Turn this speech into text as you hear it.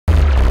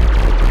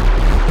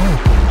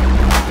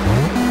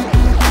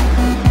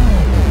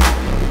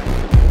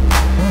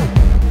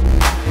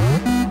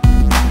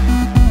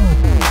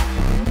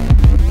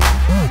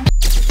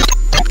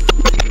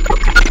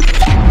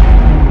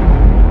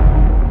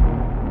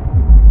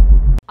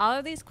All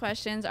of these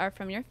questions are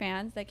from your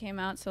fans that came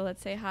out, so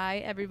let's say hi,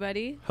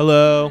 everybody.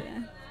 Hello.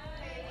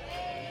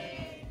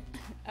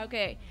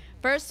 Okay,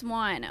 first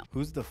one.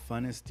 Who's the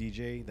funnest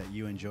DJ that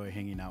you enjoy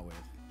hanging out with?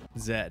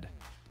 Zed,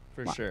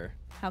 for sure.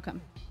 How come?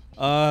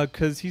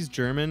 'Cause he's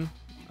German.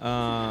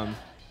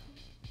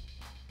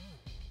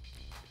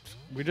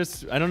 We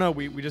just, I don't know,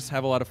 we just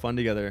have a lot of fun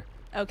together.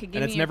 Okay, give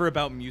and me it's never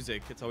about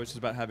music. It's always just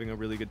about having a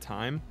really good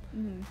time.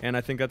 Mm-hmm. And I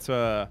think that's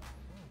a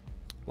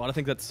lot of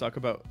things that suck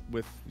about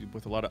with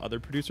a lot of other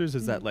producers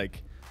is that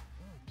like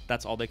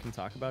that's all they can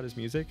talk about is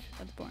music.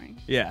 That's boring.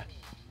 Yeah,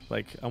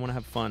 like I want to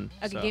have fun.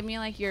 Okay, so. give me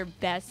like your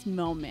best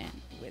moment.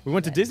 With We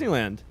went to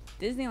Disneyland.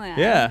 Disneyland.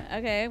 Yeah.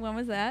 Okay, when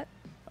was that?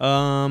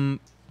 A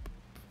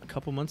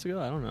couple months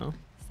ago. I don't know.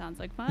 Sounds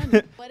like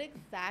fun. What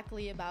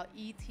exactly about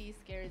E.T.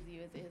 scares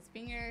you? Is it his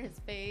finger, his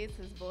face,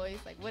 his voice?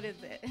 Like, what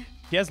is it?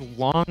 He has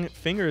long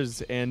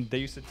fingers, and they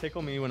used to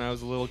tickle me when I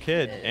was a little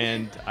kid,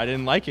 and I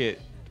didn't like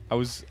it.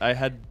 I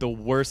had the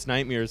worst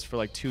nightmares for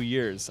like 2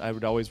 years. I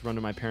would always run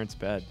to my parents'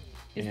 bed.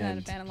 Isn't that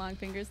a fan of long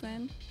fingers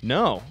then?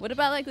 No. What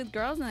about like with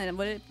girls then?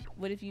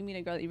 What if you meet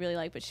a girl that you really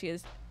like, but she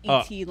has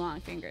E.T.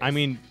 long fingers? I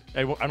mean,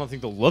 I don't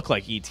think they'll look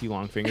like E.T.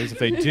 long fingers. If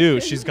they do,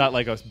 she's got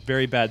like a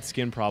very bad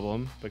skin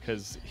problem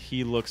because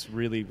he looks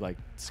really like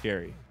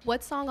scary.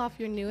 What song off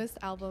your newest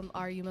album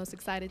are you most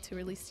excited to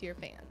release to your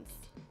fans?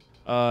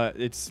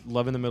 It's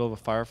Love in the Middle of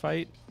a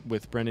Firefight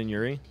with Brendan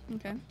Urie.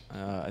 Okay.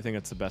 I think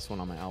that's the best one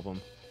on my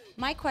album.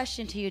 My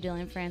question to you,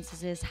 Dillon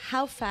Francis, is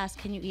how fast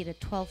can you eat a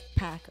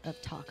 12-pack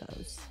of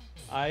tacos?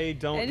 I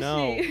don't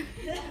know.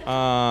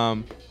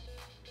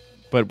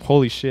 But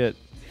holy shit.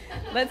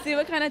 Let's see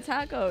what kind of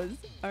tacos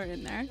are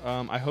in there.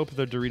 I hope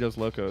they're Doritos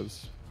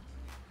Locos,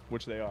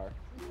 which they are.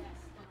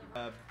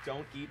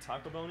 Don't eat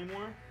Taco Bell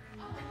anymore?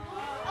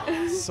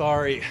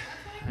 Sorry.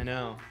 I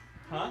know.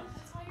 Huh?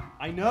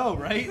 I know,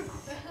 right?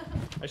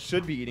 I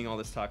should be eating all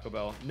this Taco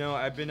Bell. No,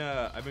 I've been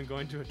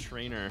going to a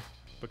trainer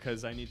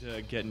because I need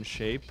to get in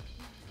shape.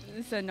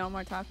 So no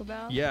more Taco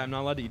Bell? Yeah, I'm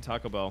not allowed to eat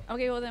Taco Bell.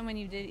 Okay, well then when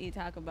you did eat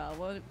Taco Bell,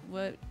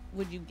 what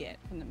would you get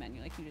from the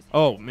menu? Like you just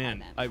Oh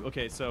man.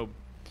 Okay, so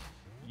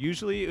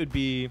usually it would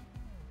be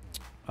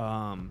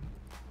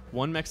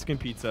one Mexican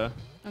pizza,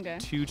 okay,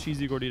 2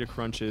 cheesy gordita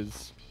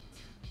crunches,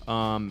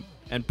 and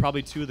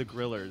probably 2 of the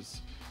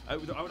grillers. I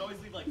would always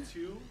leave like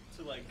 2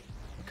 to like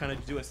kind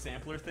of do a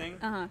sampler thing.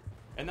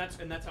 And that's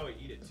how I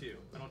eat it too.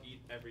 I don't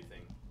eat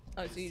everything.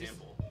 Oh, so you just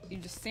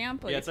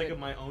sample it. Yeah, it's like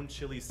my own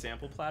chili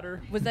sample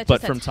platter. Was that but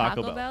just from at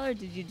Taco Bell, or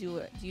did you do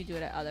it? Do you do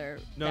it at other?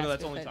 No,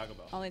 that's only Taco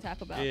Bell. Only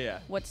Taco Bell.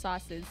 Yeah. What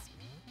sauces?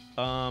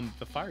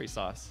 The fiery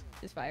sauce.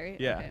 Just fiery.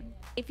 Yeah. Okay.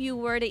 If you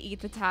were to eat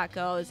the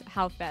tacos,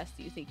 how fast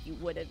do you think you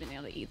would have been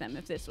able to eat them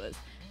if this was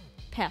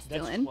past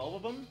Dillon? 12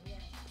 of them.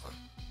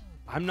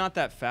 I'm not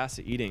that fast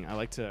at eating. I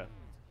like to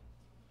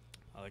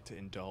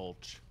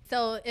indulge.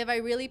 So if I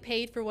really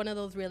paid for one of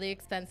those really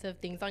expensive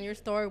things on your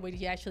store, would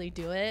you actually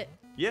do it?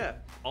 Yeah,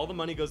 all the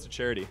money goes to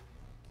charity.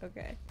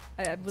 Okay.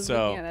 I was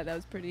So, looking at that. That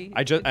was pretty.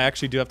 I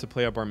actually do have to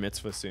play a bar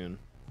mitzvah soon.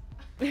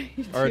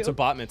 Or it's a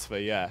bat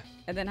mitzvah, yeah.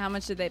 And then how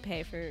much did they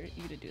pay for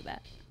you to do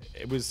that?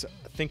 It was,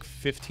 I think,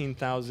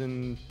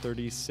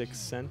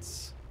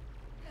 $15,036.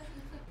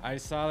 I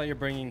saw that you're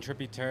bringing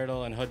Trippy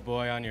Turtle and Hood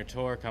Boy on your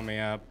tour coming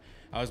up.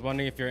 I was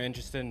wondering if you're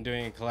interested in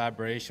doing a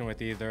collaboration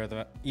with either of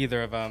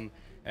them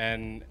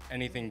and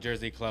anything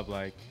Jersey Club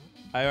like.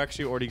 I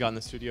actually already got in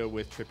the studio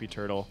with Trippy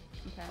Turtle.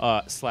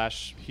 Okay.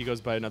 / he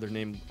goes by another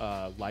name,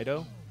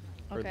 Lido,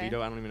 or Okay.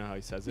 Lido. I don't even know how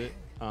he says it.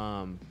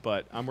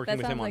 But I'm working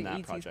with him on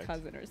that project.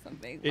 Cousin or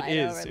something. It Lido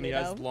is, or and he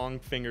Lido. has long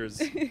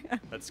fingers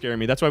that scare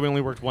me. That's why we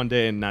only worked one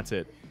day, and that's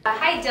it.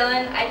 Hi,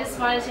 Dillon. I just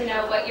wanted to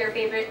know what your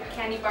favorite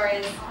candy bar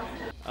is.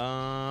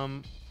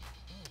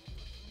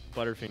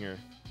 Butterfinger.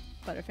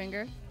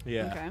 Butterfinger?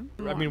 Yeah. Okay.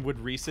 I mean, would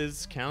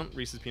Reese's count?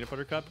 Reese's peanut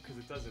butter cup? Because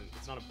it doesn't.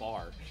 It's not a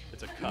bar.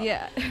 It's a cup.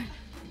 Yeah.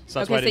 So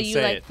that's Okay, why I so didn't you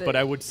say like it. the- But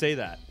I would say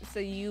that. So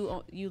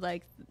you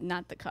like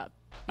not the cup.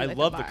 You I like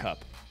love the bar.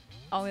 cup.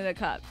 Only the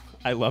cup.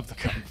 I love the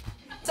cup.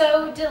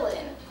 So,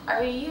 Dillon,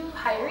 are you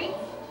hiring?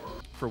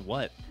 For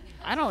what?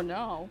 I don't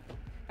know.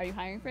 Are you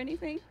hiring for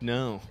anything?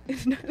 No.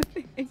 It's not a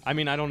thing. I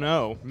mean, I don't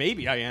know.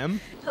 Maybe I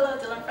am. Hello,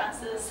 Dillon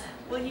Francis.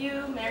 Will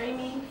you marry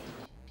me?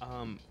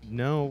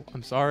 No.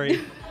 I'm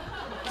sorry.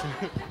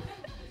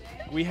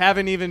 We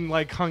haven't even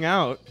like hung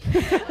out.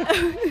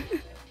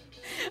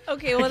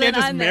 Okay, well I then can't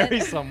just I'm marry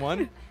in.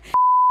 someone.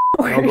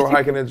 Don't go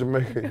hiking in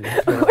Jamaica.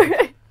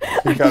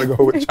 You gotta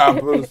go with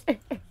choppers.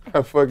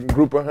 A fucking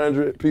group of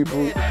 100 people.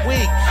 Weak.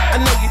 I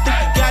know you think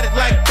you got it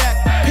like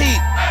that. Pete,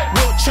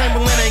 Wilt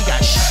Chamberlain ain't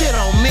got shit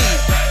on me.